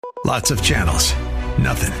Lots of channels,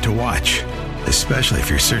 nothing to watch, especially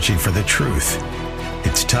if you're searching for the truth.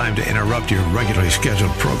 It's time to interrupt your regularly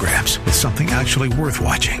scheduled programs with something actually worth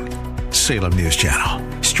watching. Salem News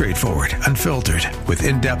Channel. Straightforward, unfiltered, with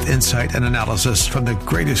in-depth insight and analysis from the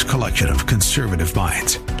greatest collection of conservative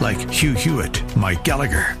minds like Hugh Hewitt, Mike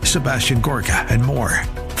Gallagher, Sebastian Gorka, and more.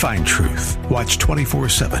 Find truth. Watch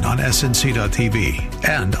 24/7 on snc.tv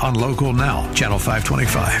and on Local Now, Channel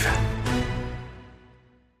 525.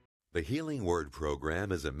 The Healing Word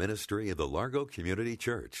program is a ministry of the Largo Community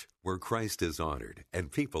Church, where Christ is honored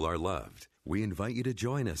and people are loved. We invite you to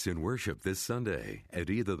join us in worship this Sunday at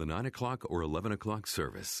either the 9 o'clock or 11 o'clock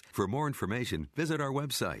service. For more information, visit our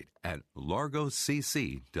website at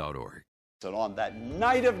largocc.org. And on that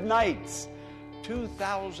night of nights,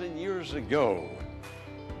 2,000 years ago,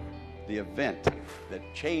 the event that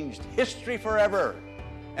changed history forever,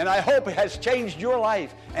 and I hope it has changed your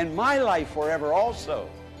life and my life forever also.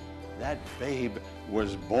 That babe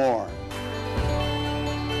was born.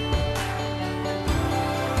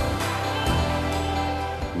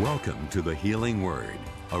 Welcome to the Healing Word,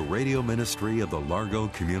 a radio ministry of the Largo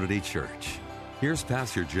Community Church. Here's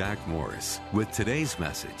Pastor Jack Morris with today's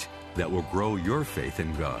message that will grow your faith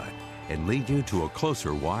in God and lead you to a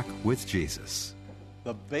closer walk with Jesus.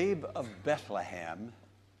 The babe of Bethlehem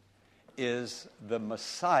is the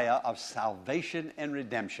Messiah of salvation and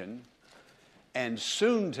redemption, and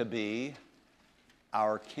soon to be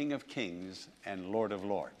our King of Kings and Lord of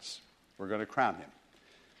Lords. We're going to crown him.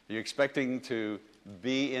 Are you expecting to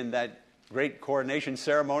be in that great coronation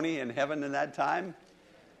ceremony in heaven in that time?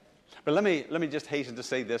 But let me just hasten to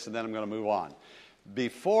say this, and then I'm going to move on.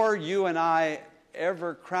 Before you and I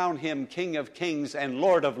ever crown him King of Kings and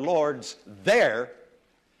Lord of Lords there,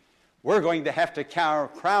 we're going to have to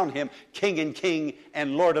crown him King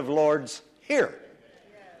and Lord of Lords here.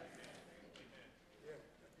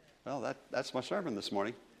 Well, that's my sermon this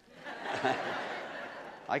morning.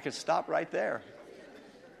 I could stop right there,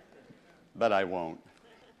 but I won't.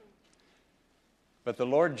 But the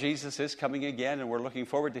Lord Jesus is coming again, and we're looking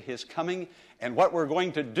forward to his coming. And what we're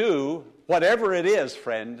going to do, whatever it is,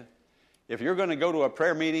 friend, if you're going to go to a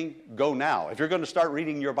prayer meeting, go now. If you're going to start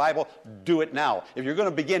reading your Bible, do it now. If you're going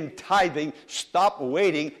to begin tithing, stop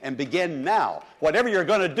waiting and begin now. Whatever you're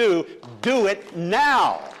going to do it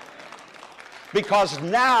now. Because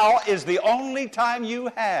now is the only time you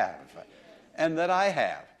have, and that I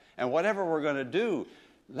have. And whatever we're going to do,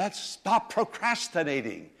 let's stop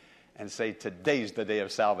procrastinating and say, today's the day of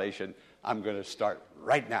salvation. I'm going to start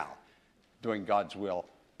right now doing God's will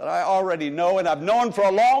that I already know, and I've known for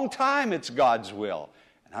a long time it's God's will.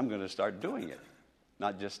 And I'm going to start doing it,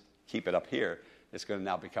 not just keep it up here. It's going to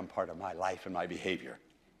now become part of my life and my behavior.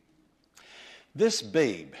 This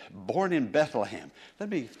babe, born in Bethlehem. Let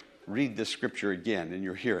me read this scripture again in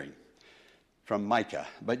your hearing from Micah.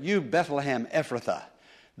 But you, Bethlehem Ephrathah,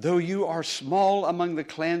 though you are small among the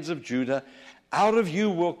clans of Judah, out of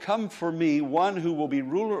you will come for me one who will be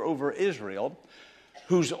ruler over Israel,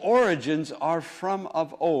 whose origins are from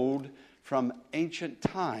of old, from ancient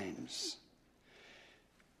times.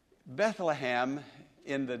 Bethlehem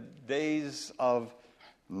in the days of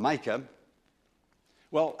Micah,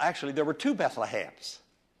 well, actually there were two Bethlehems,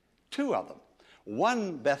 two of them.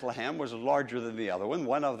 One Bethlehem was larger than the other one.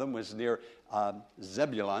 One of them was near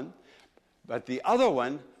Zebulun, but the other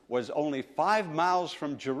one was only 5 miles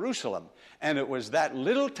from Jerusalem. And it was that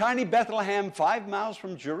little tiny Bethlehem 5 miles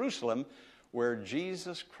from Jerusalem where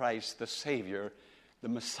Jesus Christ, the Savior, the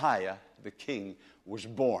Messiah, the King, was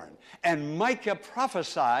born. And Micah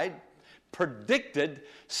prophesied, predicted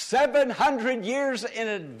 700 years in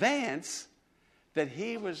advance that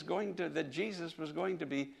that Jesus was going to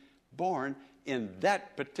be born in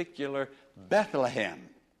that particular Bethlehem.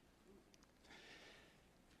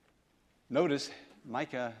 Notice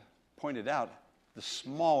Micah pointed out the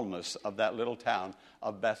smallness of that little town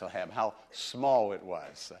of Bethlehem, how small it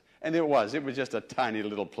was. And it was just a tiny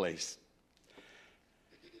little place.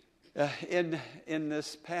 In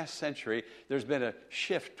this past century, there's been a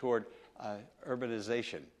shift toward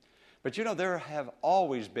urbanization. But there have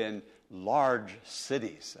always been large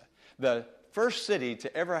cities. The first city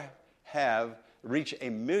to ever reach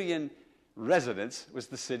 1 million residents was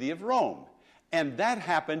the city of Rome. And that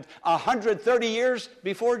happened 130 years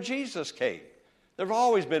before Jesus came. There have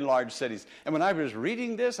always been large cities. And when I was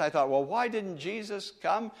reading this, I thought, well, why didn't Jesus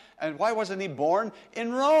come? And why wasn't he born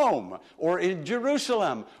in Rome or in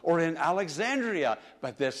Jerusalem or in Alexandria?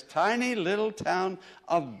 But this tiny little town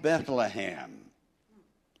of Bethlehem.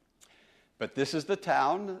 But this is the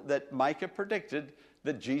town that Micah predicted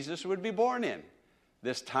that Jesus would be born in.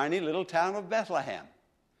 This tiny little town of Bethlehem.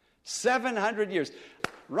 700 years.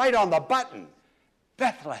 right on the button.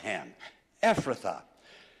 Bethlehem, Ephrathah.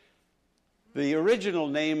 The original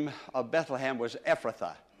name of Bethlehem was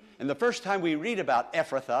Ephrathah. And the first time we read about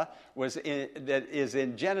Ephrathah is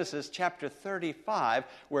in Genesis chapter 35,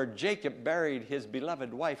 where Jacob buried his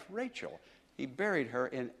beloved wife Rachel. He buried her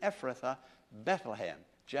in Ephrathah, Bethlehem,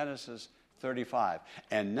 Genesis 35.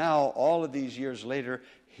 And now, all of these years later,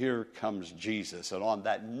 here comes Jesus. And on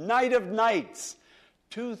that night of nights,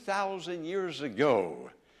 2,000 years ago,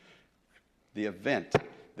 the event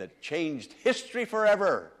that changed history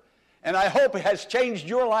forever, and I hope it has changed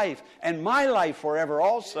your life and my life forever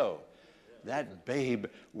also. That babe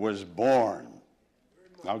was born.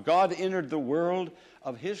 Now, God entered the world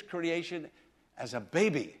of his creation as a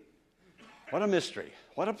baby. What a mystery.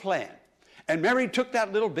 What a plan. And Mary took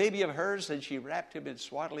that little baby of hers and she wrapped him in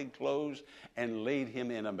swaddling clothes and laid him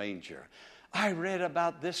in a manger. I read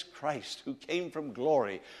about this Christ who came from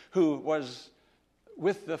glory, who was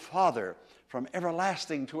with the Father from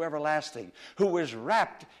everlasting to everlasting, who was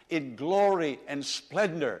wrapped in glory and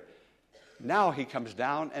splendor. Now he comes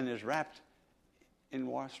down and is wrapped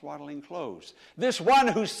in swaddling clothes. This one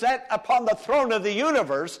who sat upon the throne of the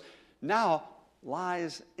universe now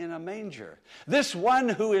lies in a manger. This one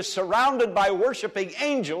who is surrounded by worshiping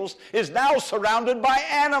angels is now surrounded by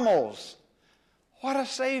animals. What a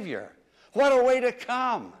Savior. What a way to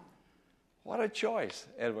come. What a choice.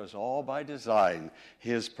 It was all by design,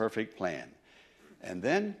 his perfect plan. And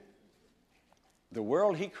then the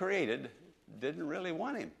world he created didn't really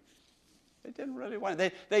want him. They didn't really want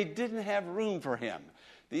him. They didn't have room for him.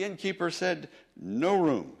 The innkeeper said, no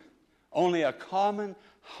room. Only a common,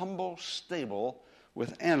 humble stable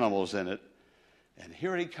with animals in it. And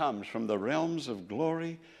here he comes from the realms of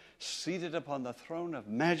glory, seated upon the throne of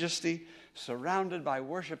majesty, surrounded by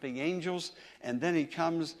worshiping angels. And then he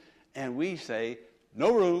comes and we say,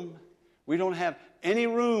 no room. We don't have any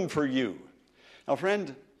room for you. Now,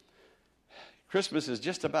 friend, Christmas is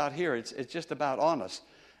just about here. It's just about on us.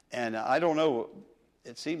 And I don't know,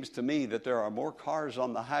 it seems to me that there are more cars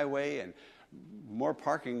on the highway and more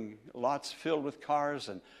parking lots filled with cars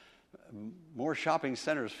and more shopping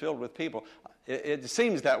centers filled with people. It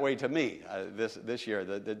seems that way to me this year.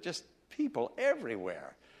 That just people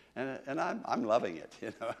everywhere. And I'm loving it.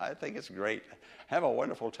 You know, I think it's great. Have a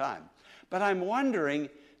wonderful time. But I'm wondering,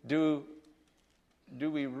 do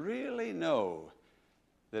we really know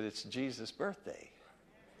that it's Jesus' birthday?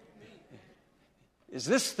 Is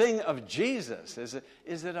this thing of Jesus?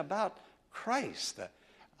 Is it about Christ?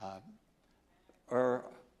 Or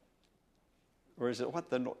is it what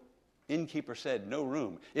the innkeeper said, no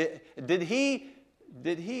room? Did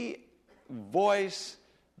he voice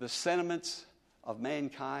the sentiments of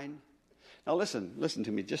mankind? Now listen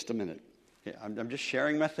to me just a minute. I'm just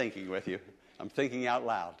sharing my thinking with you. I'm thinking out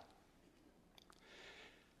loud.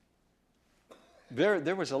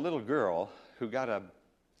 There was a little girl who got a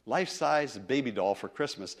life-size baby doll for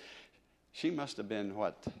Christmas. She must have been,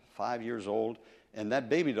 5 years old? And that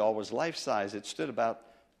baby doll was life-size. It stood about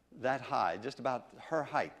that high, just about her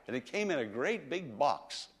height. And it came in a great big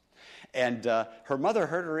box. And her mother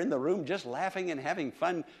heard her in the room just laughing and having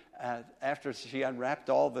fun after she unwrapped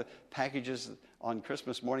all the packages on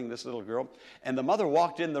Christmas morning, this little girl. And the mother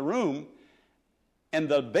walked in the room, and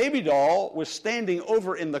the baby doll was standing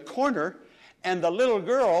over in the corner, and the little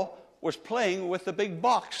girl was playing with the big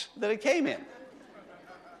box that it came in.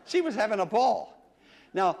 She was having a ball.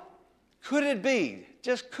 Now, could it be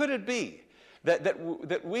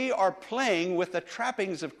that we are playing with the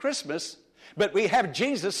trappings of Christmas, but we have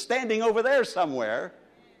Jesus standing over there somewhere?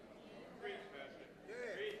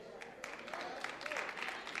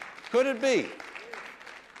 Could it be?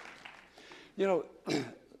 You know,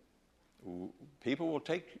 people will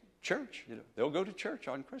take church. You know, they'll go to church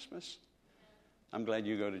on Christmas. I'm glad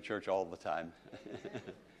you go to church all the time.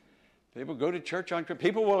 People go to church on Christmas.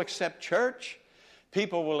 People will accept church.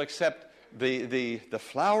 People will accept the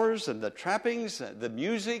flowers and the trappings, the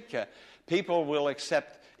music. People will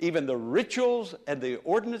accept even the rituals and the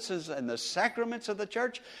ordinances and the sacraments of the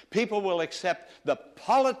church. People will accept the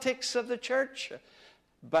politics of the church.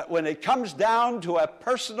 But when it comes down to a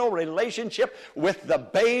personal relationship with the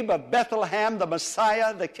babe of Bethlehem, the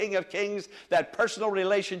Messiah, the King of Kings, that personal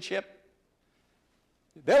relationship,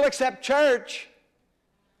 they'll accept church,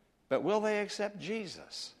 but will they accept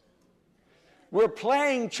Jesus? We're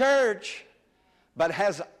playing church, but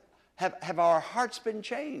have our hearts been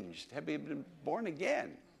changed? Have we been born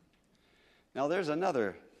again? Now, there's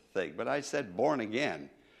another thing, but I said born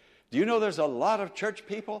again. Do you know there's a lot of church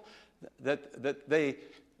people that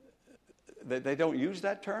they don't use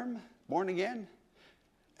that term, born again?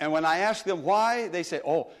 And when I ask them why, they say,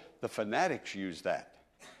 oh, the fanatics use that.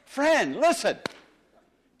 Friend, listen.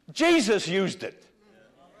 Jesus used it.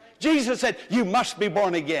 Jesus said, you must be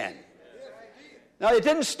born again. Now, it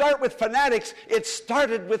didn't start with fanatics. It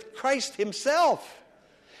started with Christ himself.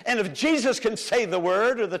 And if Jesus can say the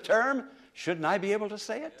word or the term, shouldn't I be able to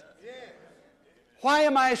say it? Why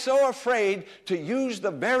am I so afraid to use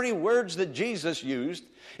the very words that Jesus used?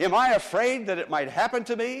 Am I afraid that it might happen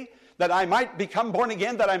to me? That I might become born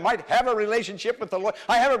again? That I might have a relationship with the Lord?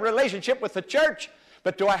 I have a relationship with the church.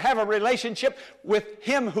 But do I have a relationship with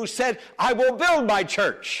him who said, I will build my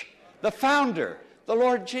church? The founder, the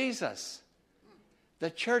Lord Jesus. The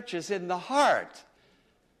church is in the heart,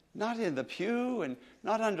 not in the pew and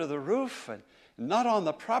not under the roof and not on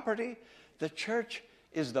the property. The church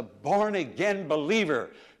is the born-again believer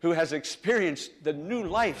who has experienced the new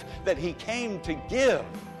life that he came to give.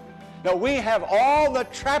 Now, we have all the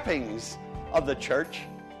trappings of the church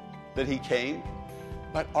that he came,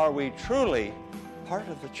 but are we truly part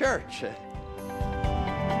of the church?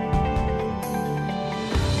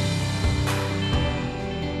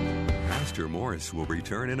 Pastor Morris will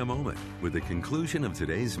return in a moment with the conclusion of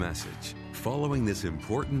today's message, following this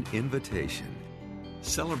important invitation.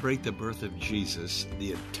 Celebrate the birth of Jesus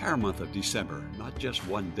the entire month of December, not just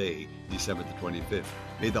one day, December the 25th.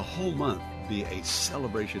 May the whole month be a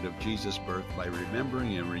celebration of Jesus' birth by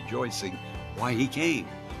remembering and rejoicing why he came,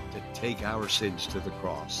 to take our sins to the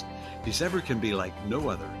cross. December can be like no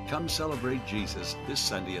other. Come celebrate Jesus this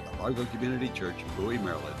Sunday at the Largo Community Church, Bowie,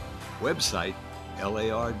 Maryland. Website,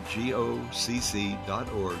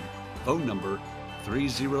 largocc.org. Phone number,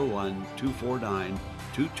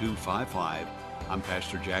 301-249-2255. I'm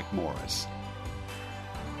Pastor Jack Morris.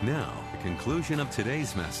 Now, the conclusion of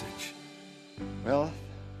today's message. Well,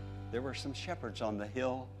 there were some shepherds on the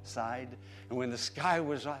hillside, and when the sky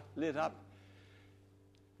was lit up,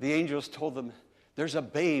 the angels told them, there's a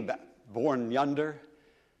babe born yonder.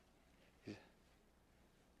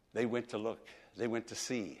 They went to look. They went to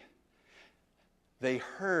see. They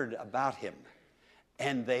heard about him,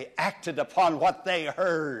 and they acted upon what they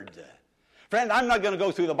heard. Friend, I'm not going to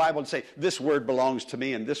go through the Bible and say, this word belongs to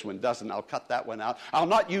me and this one doesn't. I'll cut that one out. I'll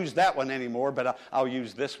not use that one anymore, but I'll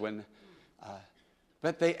use this one.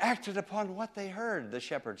 But they acted upon what they heard, the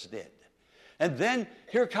shepherds did. And then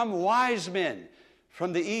here come wise men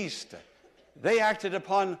from the east. They acted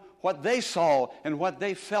upon what they saw and what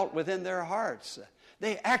they felt within their hearts.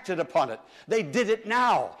 They acted upon it. They did it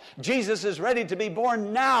now. Jesus is ready to be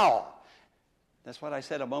born now. That's what I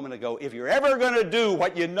said a moment ago. If you're ever going to do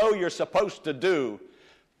what you know you're supposed to do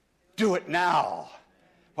it now.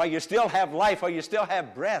 While you still have life, while you still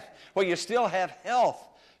have breath, while you still have health,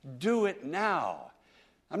 do it now.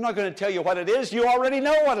 I'm not going to tell you what it is. You already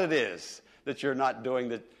know what it is that you're not doing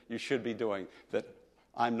that you should be doing, that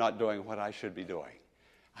I'm not doing what I should be doing.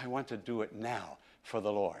 I want to do it now for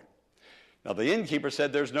the Lord. Now, the innkeeper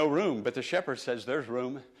said there's no room, but the shepherd says there's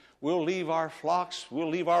room. We'll leave our flocks, we'll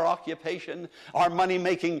leave our occupation, our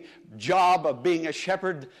money-making job of being a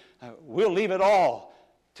shepherd. We'll leave it all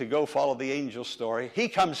to go follow the angel's story. He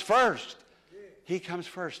comes first. He comes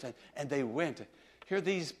first. And they went. Here are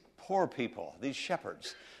these poor people, these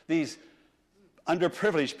shepherds, these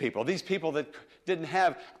underprivileged people, these people that didn't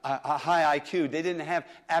have a high IQ. They didn't have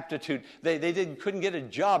aptitude. They couldn't get a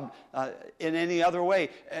job in any other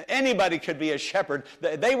way. Anybody could be a shepherd.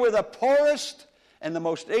 They were the poorest and the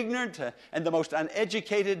most ignorant and the most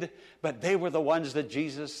uneducated, but they were the ones that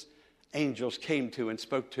Jesus' angels came to and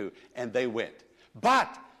spoke to, and they went.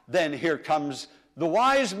 But then here comes the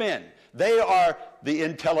wise men. They are the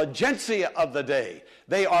intelligentsia of the day.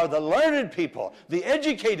 They are the learned people, the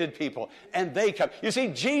educated people, and they come. You see,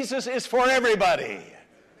 Jesus is for everybody.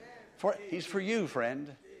 He's for you,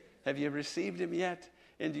 friend. Have you received him yet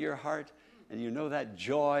into your heart? And you know that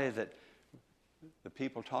joy that the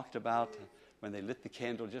people talked about when they lit the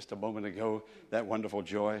candle just a moment ago, that wonderful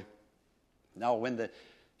joy. Now, when the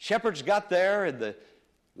shepherds got there and the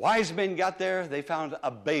wise men got there, they found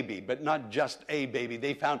a baby, but not just a baby.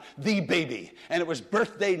 They found the baby, and it was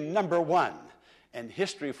birthday number 1, and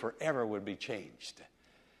history forever would be changed.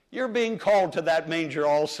 You're being called to that manger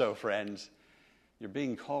also, friends. You're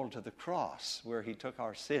being called to the cross where he took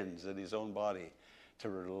our sins in his own body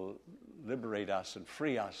to liberate us and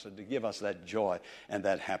free us and to give us that joy and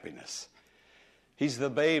that happiness. He's the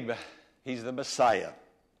babe. He's the Messiah.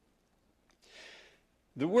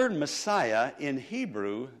 The word Messiah in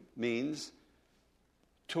Hebrew means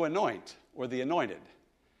to anoint or the anointed.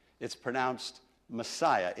 It's pronounced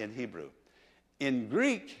Messiah in Hebrew. In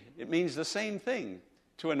Greek, it means the same thing,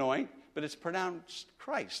 to anoint, but it's pronounced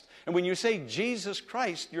Christ. And when you say Jesus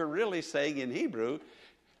Christ, you're really saying in Hebrew,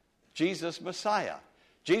 Jesus Messiah.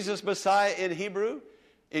 Jesus Messiah in Hebrew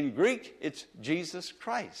In Greek, it's Jesus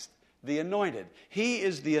Christ, the anointed. He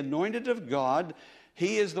is the anointed of God.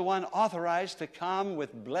 He is the one authorized to come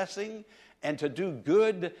with blessing and to do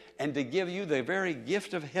good and to give you the very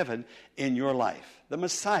gift of heaven in your life, the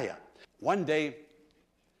Messiah. One day,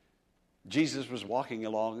 Jesus was walking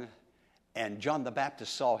along, and John the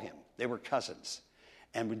Baptist saw him. They were cousins.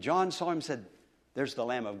 And when John saw him, he said, "There's the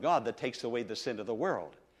Lamb of God that takes away the sin of the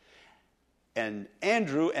world." And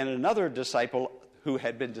Andrew and another disciple who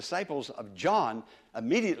had been disciples of John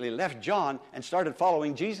immediately left John and started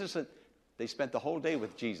following Jesus, and they spent the whole day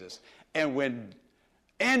with Jesus. And when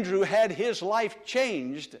Andrew had his life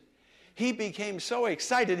changed, he became so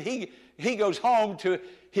excited, he goes home to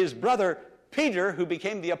his brother Peter, who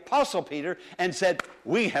became the Apostle Peter, and said,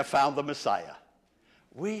 "We have found the Messiah.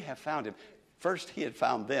 We have found him." First, he had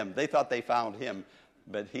found them. They thought they found him,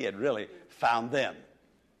 but he had really found them.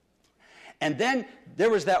 And then there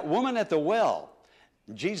was that woman at the well.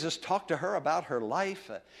 Jesus talked to her about her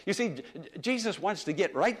life. You see, Jesus wants to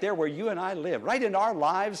get right there where you and I live, right in our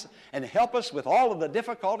lives, and help us with all of the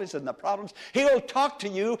difficulties and the problems. He'll talk to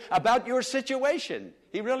you about your situation.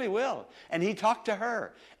 He really will. And he talked to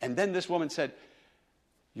her. And then this woman said,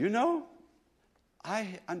 "You know,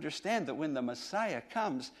 I understand that when the Messiah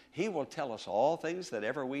comes, he will tell us all things that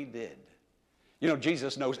ever we did." You know,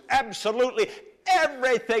 Jesus knows absolutely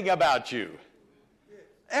everything about you.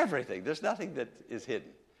 Everything. There's nothing that is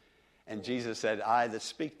hidden. And Jesus said, "I that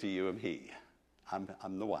speak to you am he."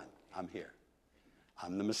 I'm the one. I'm here.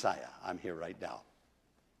 I'm the Messiah. I'm here right now.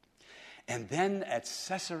 And then at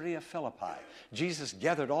Caesarea Philippi, Jesus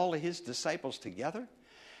gathered all of his disciples together.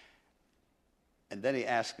 And then he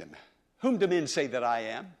asked them, "Whom do men say that I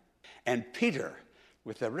am?" And Peter,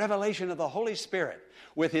 with the revelation of the Holy Spirit,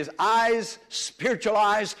 with his eyes, spiritual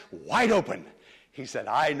eyes, wide open, he said,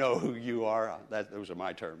 "I know who you are." Those are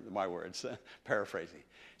my terms, my words, paraphrasing.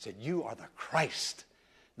 He said, "You are the Christ,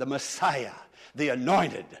 the Messiah, the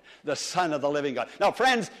anointed, the Son of the living God." Now,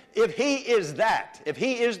 friends, if he is that, if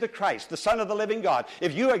he is the Christ, the Son of the living God,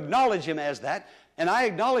 if you acknowledge him as that, and I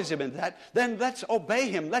acknowledge him in that, then let's obey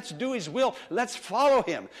him. Let's do his will. Let's follow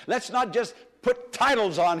him. Let's not just put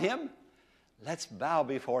titles on him. Let's bow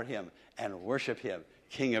before him and worship him,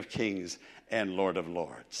 King of kings and Lord of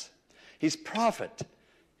lords. He's prophet.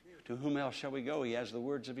 To whom else shall we go? He has the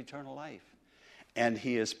words of eternal life. And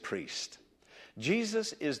he is priest.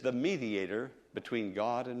 Jesus is the mediator between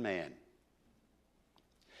God and man.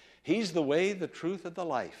 He's the way, the truth, and the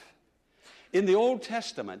life. In the Old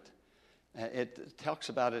Testament, it talks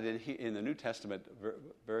about it in the New Testament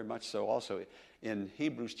very much so also. In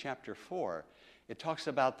Hebrews chapter 4, it talks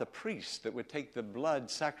about the priest that would take the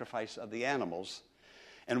blood sacrifice of the animals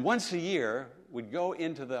and once a year would go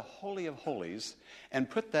into the Holy of Holies and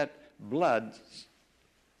put that blood,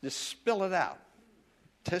 just spill it out.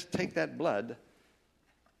 Just take that blood,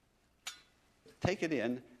 take it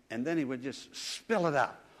in, and then he would just spill it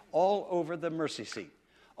out all over the mercy seat.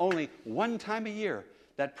 Only one time a year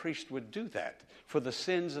that priest would do that for the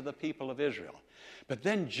sins of the people of Israel. But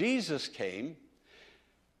then Jesus came.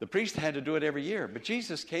 The priest had to do it every year, but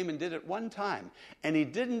Jesus came and did it one time. And he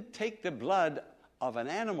didn't take the blood of an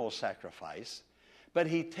animal sacrifice, but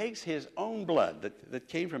he takes his own blood that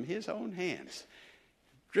came from his own hands,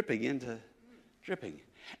 dripping.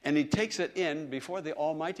 And he takes it in before the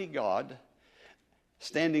Almighty God,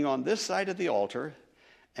 standing on this side of the altar,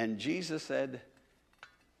 and Jesus said,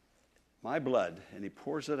 "My blood," and he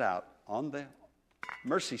pours it out on the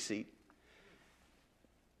mercy seat.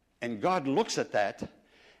 And God looks at that,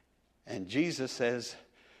 and Jesus says,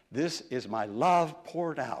 "This is my love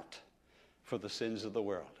poured out for the sins of the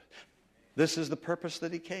world." This is the purpose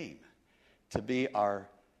that he came, to be our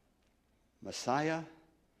Messiah,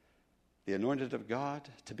 the anointed of God,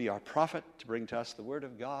 to be our prophet, to bring to us the word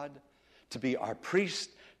of God, to be our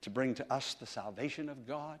priest, to bring to us the salvation of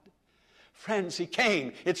God. Friends, he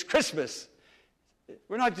came. It's Christmas.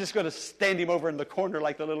 We're not just going to stand him over in the corner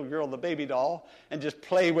like the little girl, the baby doll, and just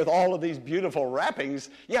play with all of these beautiful wrappings.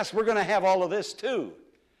 Yes, we're going to have all of this too.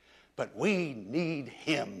 But we need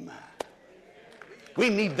him. We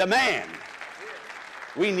need the man.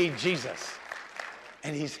 We need Jesus.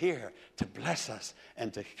 And he's here to bless us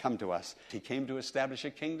and to come to us. He came to establish a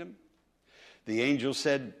kingdom. The angel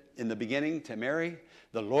said in the beginning to Mary,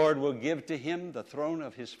 "The Lord will give to him the throne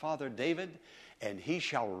of his father David, and he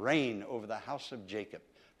shall reign over the house of Jacob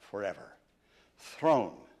forever."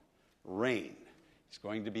 Throne, reign. He's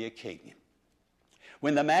going to be a king.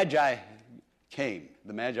 When the Magi came,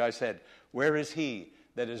 the Magi said, "Where is he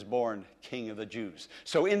that is born King of the Jews?"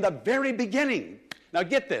 So in the very beginning, now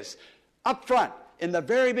get this, up front, in the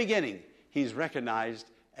very beginning, he's recognized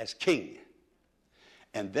as king.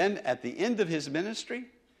 And then at the end of his ministry,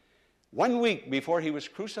 1 week before he was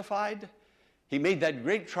crucified, he made that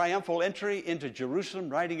great triumphal entry into Jerusalem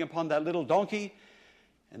riding upon that little donkey.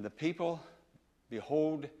 And the people,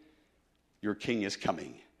 behold, your king is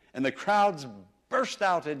coming. And the crowds burst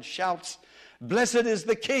out in shouts, blessed is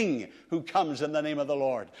the King who comes in the name of the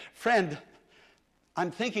Lord. Friend,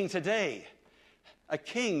 I'm thinking today, a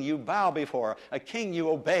king you bow before, a king you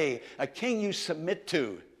obey, a king you submit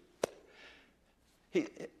to.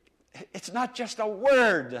 It's not just a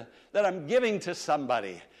word that I'm giving to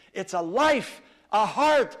somebody. It's a life, a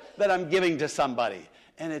heart that I'm giving to somebody.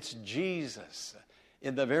 And it's Jesus,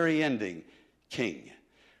 in the very ending, King.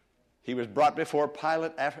 He was brought before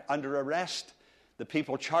Pilate under arrest. The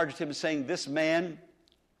people charged him, saying, this man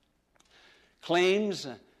claims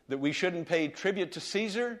that we shouldn't pay tribute to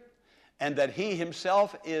Caesar and that he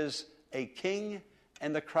himself is a king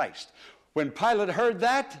and the Christ. When Pilate heard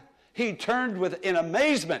that, he turned in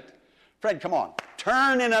amazement. Friend, come on.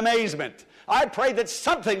 Turn in amazement. I pray that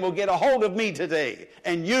something will get a hold of me today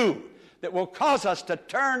and you that will cause us to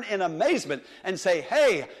turn in amazement and say,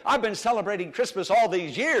 hey, I've been celebrating Christmas all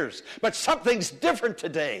these years, but something's different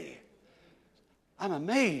today. I'm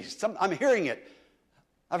amazed. I'm hearing it.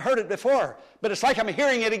 I've heard it before, but it's like I'm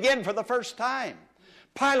hearing it again for the first time.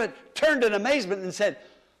 Pilate turned in amazement and said,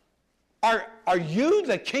 are you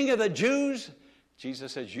the King of the Jews?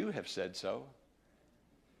 Jesus says, you have said so.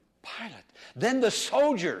 Pilate. Then the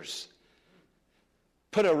soldiers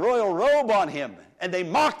put a royal robe on him, and they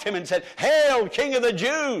mocked him and said, hail, King of the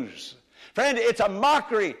Jews. Friend, it's a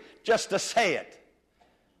mockery just to say it.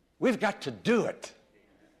 We've got to do it.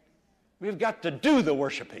 We've got to do the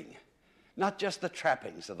worshiping, not just the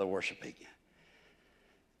trappings of the worshiping.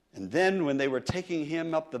 And then when they were taking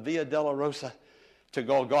him up the Via Dolorosa to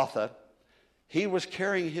Golgotha, he was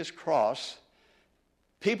carrying his cross.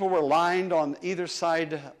 People were lined on either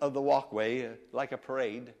side of the walkway like a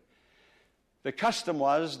parade. The custom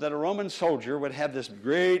was that a Roman soldier would have this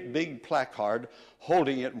great big placard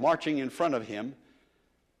holding it, marching in front of him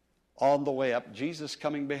on the way up, Jesus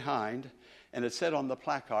coming behind, and it said on the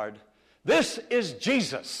placard, this is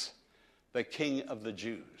Jesus, the King of the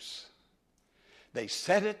Jews. They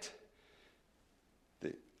said it.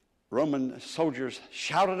 The Roman soldiers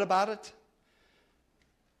shouted about it.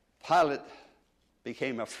 Pilate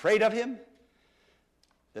became afraid of him.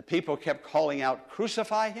 The people kept calling out,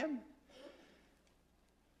 crucify him.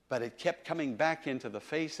 But it kept coming back into the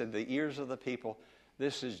face and the ears of the people.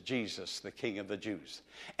 This is Jesus, the King of the Jews.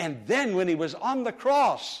 And then when he was on the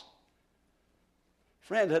cross,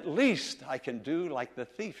 friend, at least I can do like the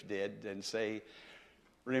thief did and say,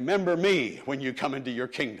 remember me when you come into your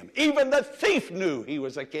kingdom. Even the thief knew he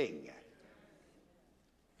was a king.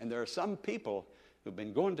 And there are some people who've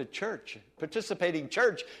been going to church, participating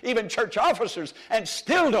church, even church officers, and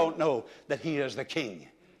still don't know that he is the king.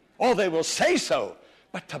 Oh, they will say so.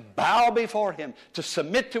 But to bow before him, to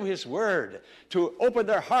submit to his word, to open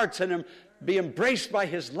their hearts and be embraced by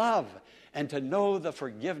his love, and to know the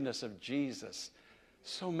forgiveness of Jesus.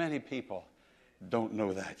 So many people don't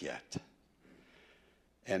know that yet.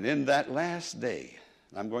 And in that last day,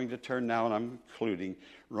 I'm going to turn now and I'm concluding,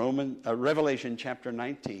 Revelation chapter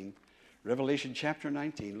 19. Revelation chapter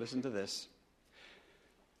 19, listen to this.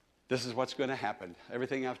 This is what's going to happen.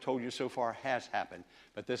 Everything I've told you so far has happened,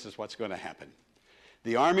 but this is what's going to happen.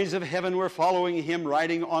 The armies of heaven were following him,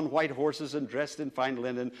 riding on white horses and dressed in fine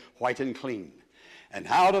linen, white and clean. And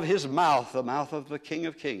out of his mouth, the mouth of the King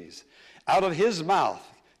of Kings, out of his mouth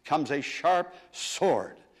comes a sharp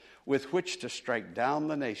sword with which to strike down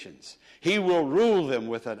the nations. He will rule them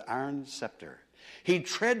with an iron scepter. He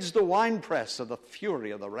treads the winepress of the fury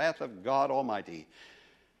of the wrath of God Almighty.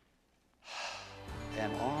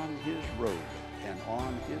 And on his robe and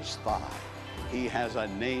on his thigh, he has a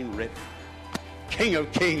name written, King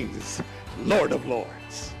of Kings, Lord of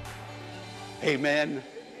Lords. Amen.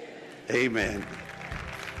 Amen.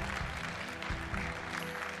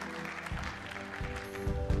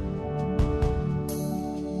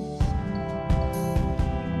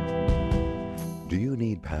 Do you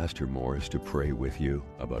need Pastor Morris to pray with you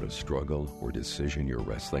about a struggle or decision you're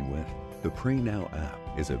wrestling with? The Pray Now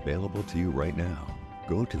app is available to you right now.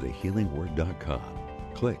 Go to thehealingword.com,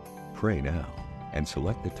 click Pray Now, and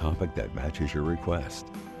select the topic that matches your request.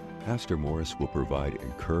 Pastor Morris will provide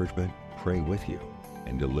encouragement, pray with you,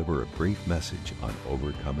 and deliver a brief message on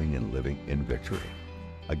overcoming and living in victory.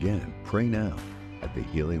 Again, pray now at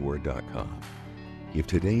thehealingword.com. If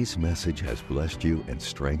today's message has blessed you and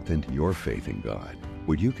strengthened your faith in God,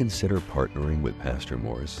 would you consider partnering with Pastor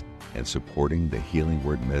Morris and supporting the Healing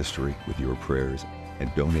Word ministry with your prayers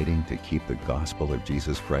and donating to keep the gospel of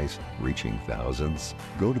Jesus Christ reaching thousands?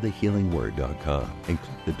 Go to thehealingword.com and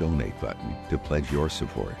click the donate button to pledge your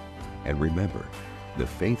support. And remember, the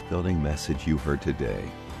faith-building message you heard today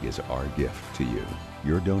is our gift to you.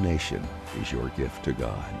 Your donation is your gift to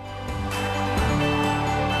God.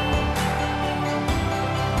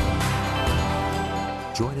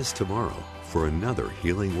 Join us tomorrow for another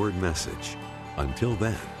Healing Word message. Until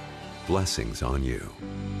then, blessings on you.